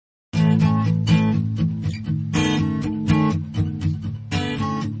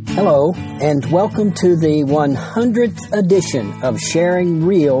Hello, and welcome to the 100th edition of Sharing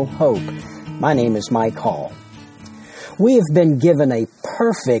Real Hope. My name is Mike Hall. We have been given a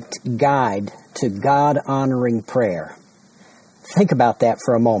perfect guide to God-honoring prayer. Think about that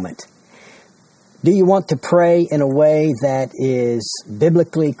for a moment. Do you want to pray in a way that is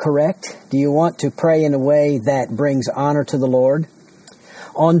biblically correct? Do you want to pray in a way that brings honor to the Lord?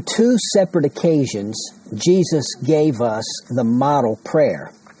 On two separate occasions, Jesus gave us the model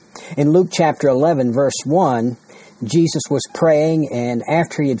prayer. In Luke chapter 11, verse 1, Jesus was praying, and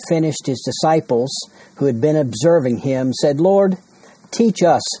after he had finished, his disciples, who had been observing him, said, "Lord, teach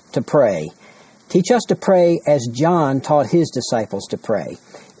us to pray. Teach us to pray as John taught his disciples to pray."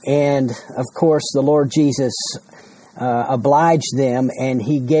 And, of course, the Lord Jesus obliged them, and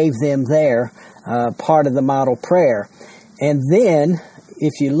he gave them their part of the model prayer. And then,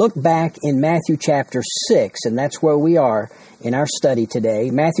 if you look back in Matthew chapter 6, and that's where we are in our study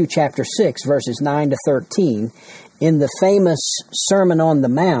today, Matthew chapter 6, verses 9 to 13, in the famous Sermon on the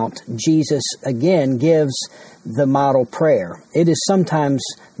Mount, Jesus again gives the model prayer. It is sometimes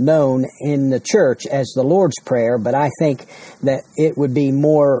known in the church as the Lord's Prayer, but I think that it would be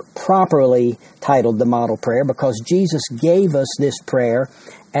more properly titled the model prayer because Jesus gave us this prayer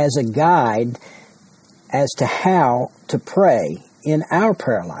as a guide as to how to pray in our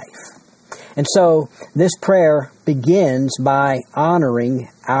prayer life. And so this prayer begins by honoring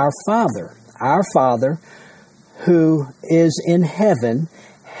our Father who is in heaven,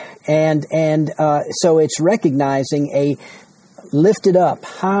 and so it's recognizing a lifted up,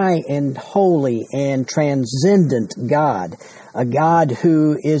 high and holy and transcendent God, a God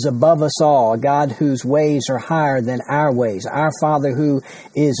who is above us all, a God whose ways are higher than our ways, our Father who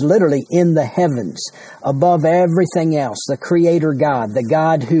is literally in the heavens, above everything else, the Creator God, the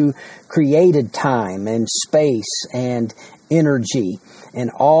God who created time and space and energy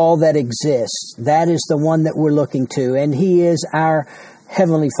and all that exists. That is the one that we're looking to, and He is our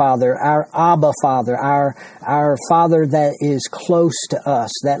Heavenly Father, our Abba Father, our Father that is close to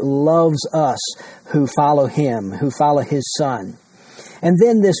us, that loves us who follow Him, who follow His Son. And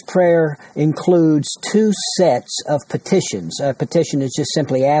then this prayer includes two sets of petitions. A petition is just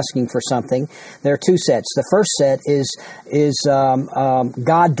simply asking for something. There are two sets. The first set is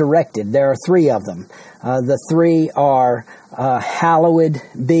God-directed. There are three of them. The three are hallowed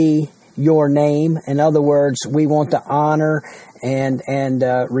be your name. In other words, we want to honor and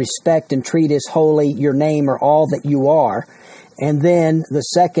respect and treat as holy your name or all that you are. And then the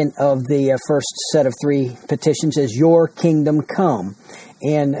second of the first set of three petitions is your kingdom come.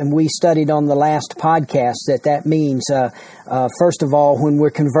 And we studied on the last podcast that means, first of all, when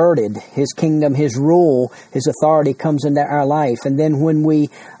we're converted, His kingdom, His rule, His authority comes into our life. And then when we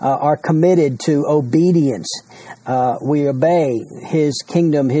are committed to obedience, we obey His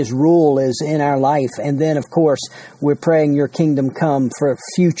kingdom, His rule is in our life. And then, of course, we're praying your kingdom come for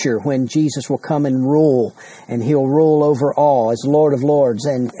future when Jesus will come and rule. And He'll rule over all as Lord of Lords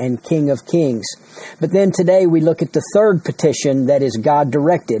and King of Kings. But then today we look at the third petition that is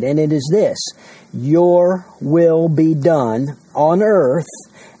God-directed, and it is this: your will be done on earth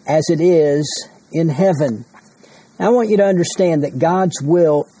as it is in heaven. Now, I want you to understand that God's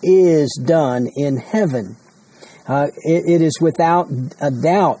will is done in heaven. It is without a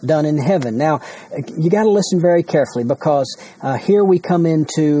doubt done in heaven. Now, you got to listen very carefully because here we come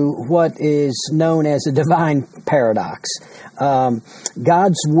into what is known as a divine paradox.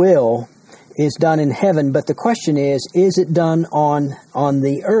 God's will is done in heaven, but the question is it done on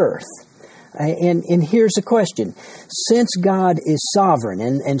the earth? And here's the question. Since God is sovereign,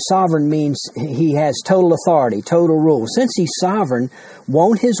 and sovereign means He has total authority, total rule. Since He's sovereign,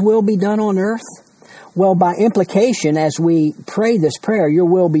 won't His will be done on earth? Well, by implication, as we pray this prayer, your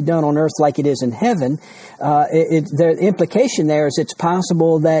will be done on earth like it is in heaven, the implication there is it's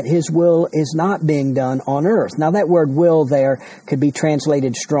possible that His will is not being done on earth. Now, that word will there could be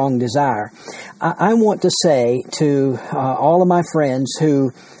translated strong desire. I want to say to all of my friends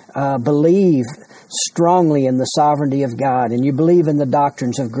who believe strongly in the sovereignty of God, and you believe in the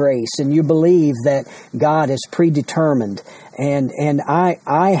doctrines of grace, and you believe that God is predetermined, and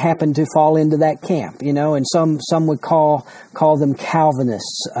I happen to fall into that camp, and some would call them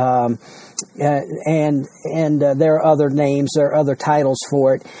Calvinists, and there are other names, there are other titles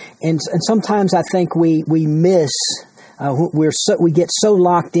for it, and sometimes I think we miss. We get so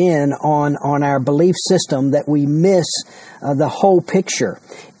locked in on our belief system that we miss the whole picture.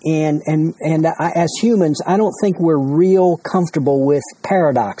 And as humans, I don't think we're real comfortable with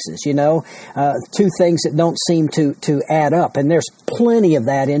paradoxes, two things that don't seem to add up. And there's plenty of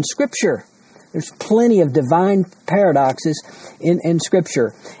that in Scripture. There's plenty of divine paradoxes in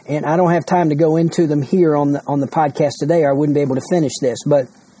Scripture, and I don't have time to go into them here on the podcast today, or I wouldn't be able to finish this. But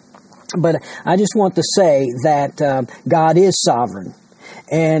I just want to say that God is sovereign,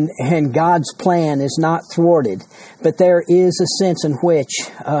 and God's plan is not thwarted. But there is a sense in which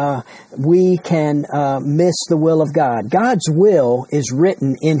we can miss the will of God. God's will is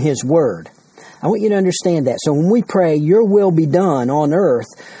written in His Word. I want you to understand that. So when we pray, "Your will be done on earth,"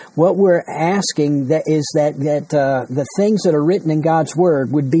 what we're asking is that the things that are written in God's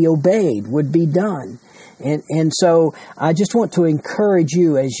Word would be obeyed, would be done. And so I just want to encourage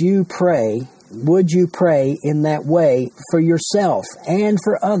you as you pray, would you pray in that way for yourself and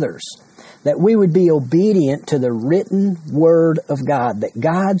for others? That we would be obedient to the written Word of God, that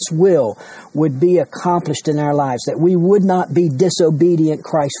God's will would be accomplished in our lives, that we would not be disobedient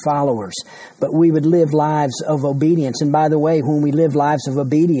Christ followers, but we would live lives of obedience. And by the way, when we live lives of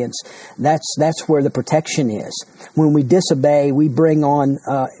obedience, that's where the protection is. When we disobey, we bring on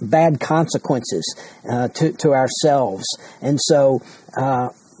bad consequences to ourselves. And so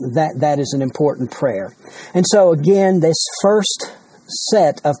that is an important prayer. And so again, this first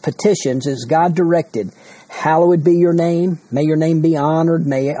set of petitions is God directed. Hallowed be your name. May your name be honored.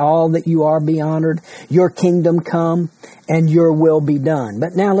 May all that you are be honored. Your kingdom come and your will be done.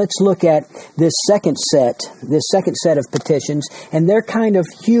 But now let's look at this second set of petitions, and they're kind of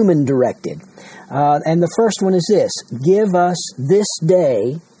human directed. And the first one is this: give us this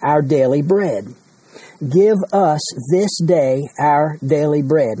day our daily bread. Give us this day our daily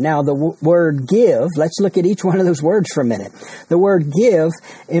bread. Now, the word give, let's look at each one of those words for a minute. The word give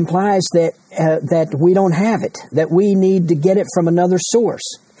implies that we don't have it, that we need to get it from another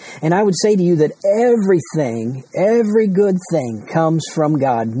source. And I would say to you that every good thing comes from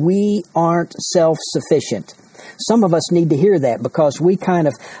God. We aren't self-sufficient. Some of us need to hear that because we kind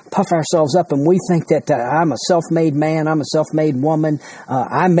of puff ourselves up and we think that I'm a self-made man, I'm a self-made woman,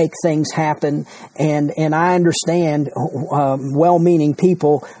 I make things happen, and I understand well-meaning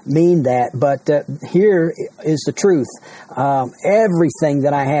people mean that, but here is the truth. Everything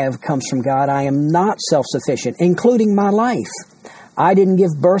that I have comes from God. I am not self-sufficient, including my life. I didn't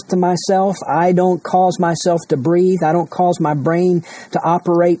give birth to myself. I don't cause myself to breathe. I don't cause my brain to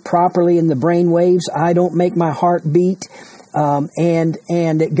operate properly in the brain waves. I don't make my heart beat. And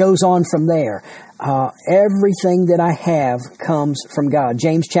it goes on from there. Everything that I have comes from God.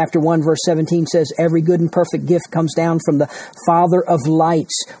 James chapter 1 verse 17 says, every good and perfect gift comes down from the Father of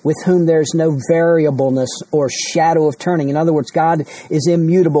lights, with whom there is no variableness or shadow of turning. In other words, God is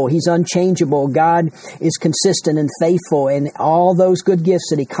immutable. He's unchangeable. God is consistent and faithful. And all those good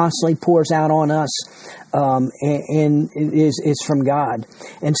gifts that He constantly pours out on us and is from God.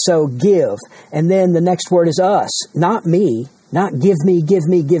 And so give. And then the next word is us, not me. Not give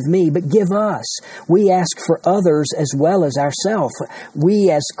me, but give us. We ask for others as well as ourselves.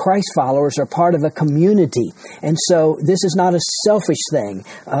 We as Christ followers are part of a community. And so this is not a selfish thing.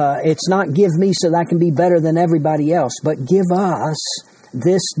 It's not give me so that I can be better than everybody else, but give us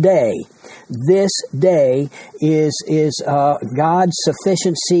this day. This day is God's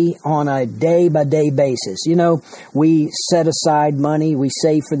sufficiency on a day-by-day basis. You know, we set aside money, we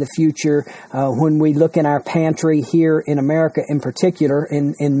save for the future. When we look in our pantry here in America in particular,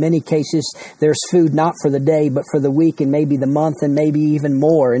 in many cases, there's food not for the day, but for the week and maybe the month and maybe even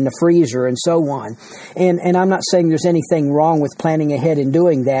more in the freezer and so on. And I'm not saying there's anything wrong with planning ahead and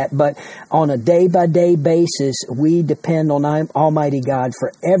doing that, but on a day-by-day basis, we depend on Almighty God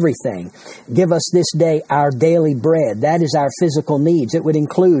for everything. Give us this day our daily bread. That is our physical needs. It would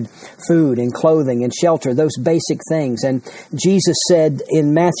include food and clothing and shelter, those basic things. And Jesus said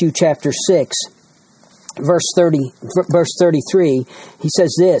in Matthew chapter 6, Verse 33, He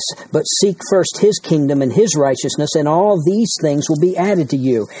says this, but seek first His kingdom and His righteousness, and all these things will be added to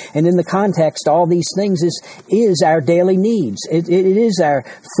you. And in the context, all these things is our daily needs. It is our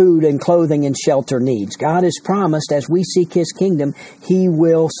food and clothing and shelter needs. God has promised as we seek His kingdom, He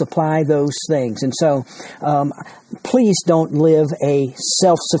will supply those things. And so, please don't live a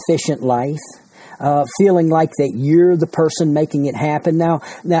self-sufficient life. Feeling like that you're the person making it happen. Now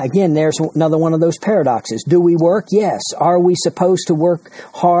again, there's another one of those paradoxes. Do we work? Yes. Are we supposed to work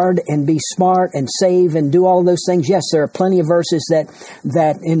hard and be smart and save and do all of those things? Yes, there are plenty of verses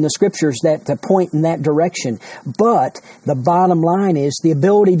that in the Scriptures that point in that direction. But the bottom line is the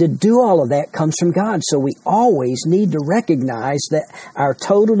ability to do all of that comes from God. So we always need to recognize that our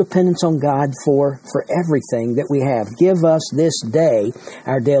total dependence on God for everything that we have. Give us this day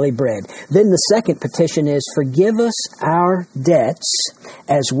our daily bread. Then the second second petition is, forgive us our debts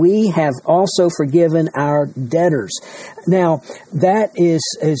as we have also forgiven our debtors. Now, that is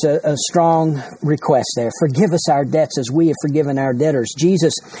a strong request there. Forgive us our debts as we have forgiven our debtors.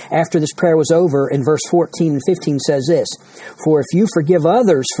 Jesus, after this prayer was over, in verse 14 and 15 says this, for if you forgive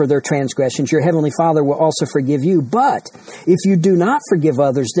others for their transgressions, your heavenly Father will also forgive you. But if you do not forgive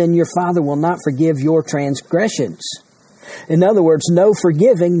others, then your Father will not forgive your transgressions. In other words, no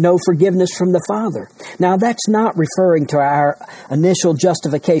forgiving, no forgiveness from the Father. Now, that's not referring to our initial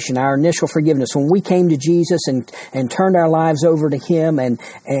justification, our initial forgiveness. When we came to Jesus and turned our lives over to Him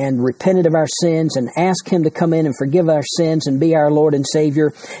and repented of our sins and asked Him to come in and forgive our sins and be our Lord and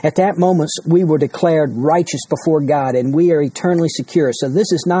Savior, at that moment we were declared righteous before God and we are eternally secure. So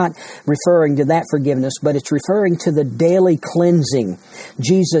this is not referring to that forgiveness, but it's referring to the daily cleansing.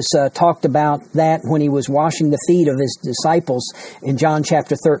 Jesus talked about that when He was washing the feet of His disciples in John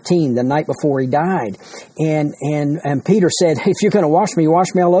chapter 13, the night before He died. And Peter said, if you're going to wash me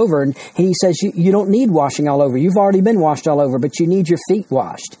all over. And He says, you don't need washing all over. You've already been washed all over, but you need your feet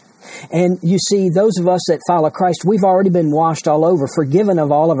washed. And you see, those of us that follow Christ, we've already been washed all over, forgiven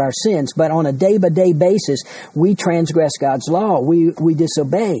of all of our sins. But on a day-by-day basis, we transgress God's law. We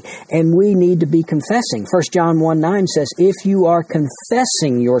disobey. And we need to be confessing. 1 John 1:9 says, if you are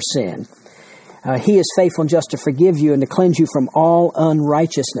confessing your sin, He is faithful and just to forgive you and to cleanse you from all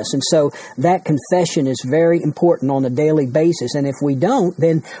unrighteousness. And so that confession is very important on a daily basis. And if we don't,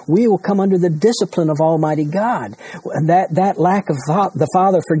 then we will come under the discipline of Almighty God. That lack of the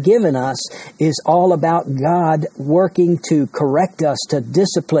Father forgiving us is all about God working to correct us, to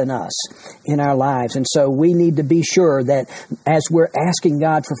discipline us in our lives. And so we need to be sure that as we're asking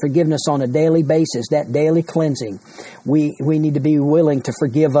God for forgiveness on a daily basis, that daily cleansing, we need to be willing to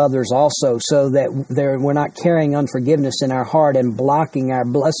forgive others also, so that we're not carrying unforgiveness in our heart and blocking our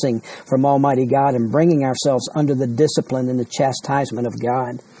blessing from Almighty God and bringing ourselves under the discipline and the chastisement of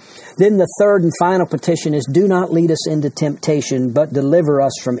God. Then the third and final petition is, do not lead us into temptation, but deliver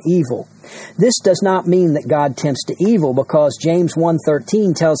us from evil. This does not mean that God tempts to evil, because James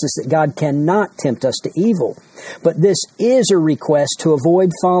 1:13 tells us that God cannot tempt us to evil. But this is a request to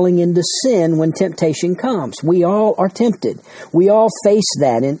avoid falling into sin when temptation comes. We all are tempted. We all face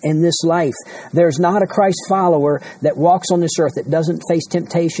that in this life. There's not a Christ follower that walks on this earth that doesn't face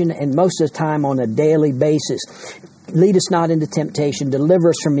temptation, and most of the time on a daily basis. Lead us not into temptation. Deliver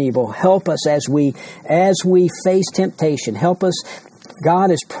us from evil. Help us as we face temptation. Help us. God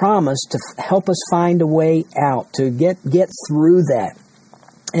has promised to help us find a way out, to get through that.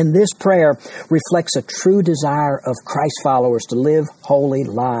 And this prayer reflects a true desire of Christ followers to live holy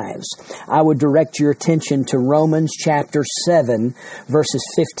lives. I would direct your attention to Romans chapter 7, verses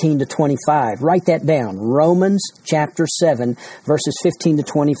 15 to 25. Write that down. Romans chapter 7, verses 15 to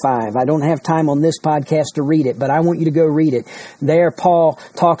 25. I don't have time on this podcast to read it, but I want you to go read it. There, Paul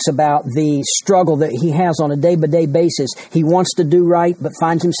talks about the struggle that he has on a day-by-day basis. He wants to do right, but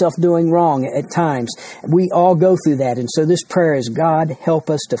finds himself doing wrong at times. We all go through that. And so this prayer is, God, help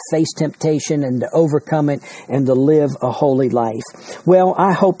us to face temptation and to overcome it and to live a holy life. Well,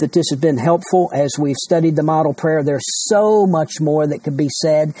 I hope that this has been helpful as we've studied the model prayer. There's so much more that could be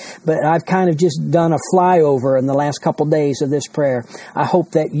said, but I've kind of just done a flyover in the last couple days of this prayer. I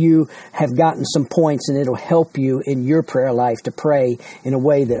hope that you have gotten some points and it'll help you in your prayer life to pray in a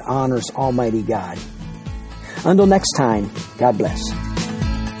way that honors Almighty God. Until next time, God bless.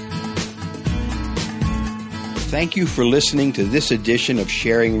 Thank you for listening to this edition of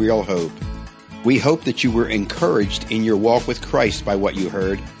Sharing Real Hope. We hope that you were encouraged in your walk with Christ by what you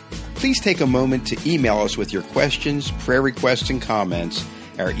heard. Please take a moment to email us with your questions, prayer requests, and comments.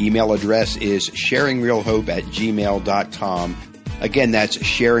 Our email address is sharingrealhope@gmail.com. Again, that's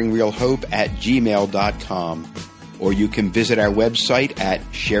sharingrealhope@gmail.com. Or you can visit our website at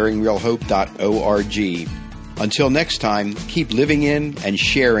sharingrealhope.org. Until next time, keep living in and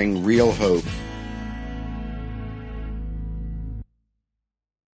sharing real hope.